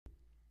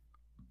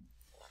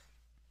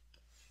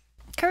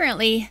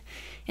Currently,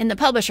 in the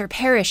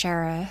publish-or-perish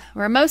era,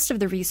 where most of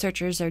the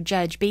researchers are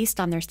judged based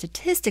on their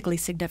statistically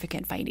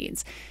significant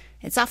findings,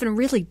 it's often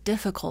really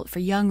difficult for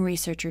young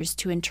researchers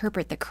to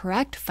interpret the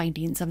correct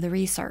findings of the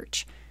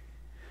research.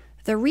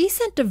 The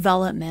recent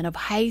development of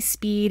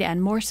high-speed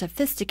and more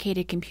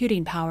sophisticated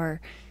computing power,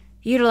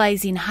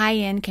 utilizing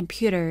high-end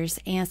computers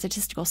and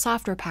statistical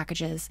software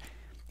packages,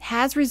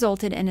 has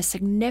resulted in a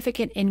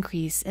significant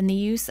increase in the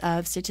use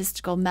of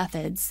statistical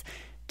methods,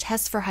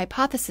 tests for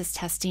hypothesis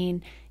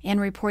testing, and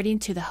reporting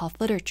to the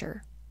health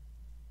literature.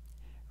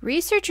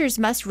 Researchers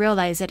must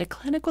realize that a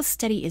clinical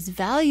study is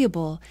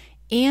valuable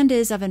and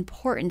is of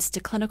importance to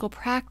clinical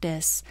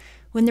practice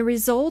when the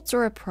results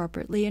are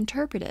appropriately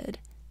interpreted.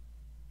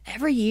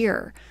 Every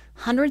year,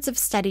 hundreds of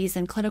studies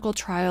and clinical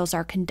trials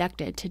are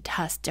conducted to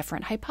test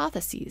different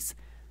hypotheses.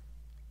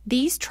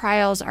 These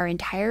trials are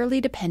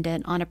entirely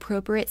dependent on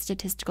appropriate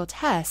statistical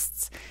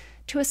tests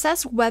to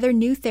assess whether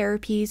new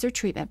therapies or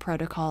treatment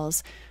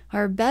protocols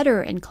are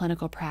better in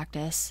clinical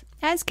practice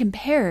as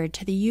compared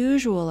to the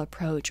usual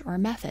approach or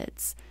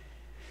methods.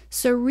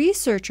 So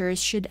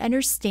researchers should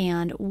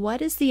understand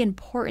what is the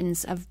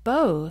importance of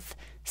both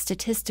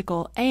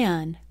statistical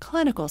and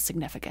clinical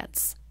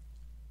significance.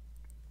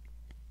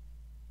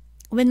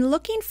 When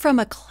looking from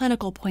a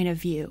clinical point of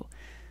view,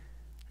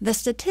 the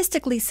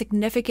statistically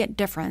significant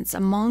difference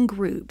among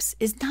groups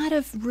is not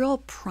of real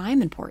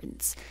prime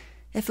importance.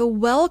 If a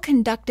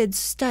well-conducted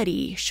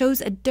study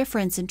shows a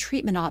difference in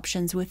treatment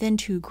options within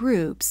two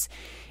groups,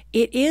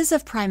 it is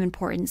of prime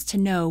importance to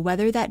know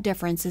whether that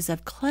difference is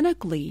of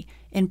clinically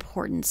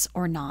importance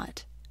or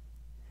not.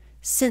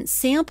 Since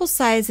sample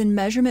size and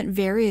measurement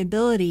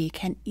variability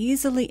can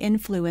easily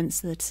influence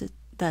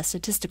the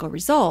statistical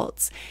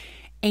results,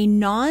 a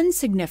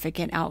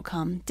non-significant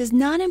outcome does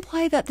not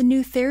imply that the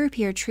new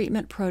therapy or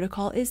treatment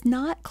protocol is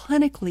not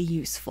clinically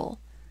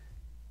useful.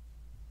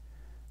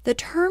 The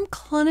term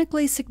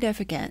clinically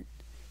significant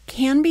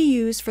can be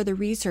used for the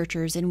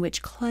researchers in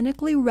which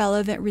clinically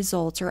relevant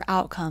results or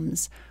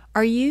outcomes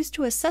are used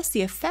to assess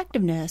the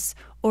effectiveness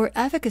or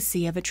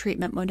efficacy of a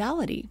treatment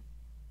modality.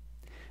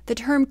 The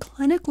term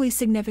clinically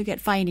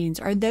significant findings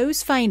are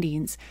those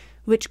findings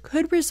which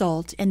could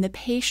result in the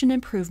patient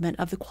improvement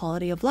of the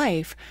quality of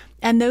life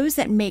and those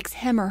that makes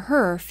him or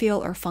her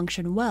feel or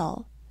function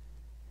well.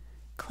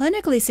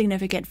 Clinically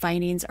significant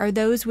findings are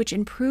those which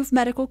improve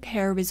medical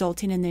care,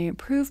 resulting in the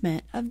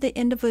improvement of the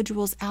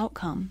individual's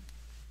outcome.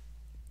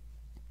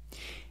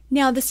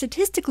 Now, the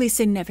statistically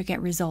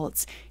significant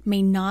results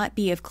may not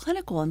be of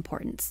clinical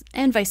importance,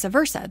 and vice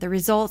versa. The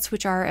results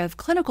which are of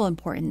clinical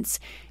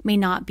importance may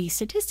not be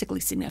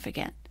statistically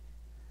significant.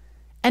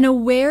 An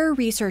aware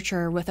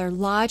researcher with a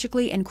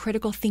logically and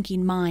critical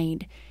thinking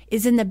mind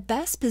is in the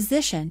best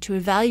position to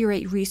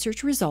evaluate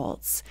research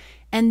results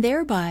and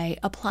thereby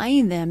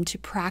applying them to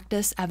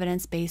practice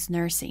evidence-based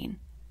nursing.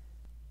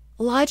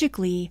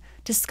 Logically,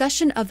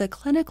 discussion of the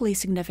clinically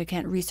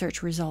significant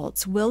research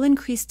results will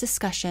increase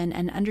discussion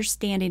and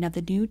understanding of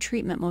the new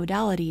treatment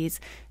modalities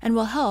and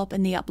will help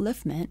in the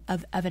upliftment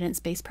of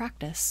evidence-based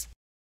practice.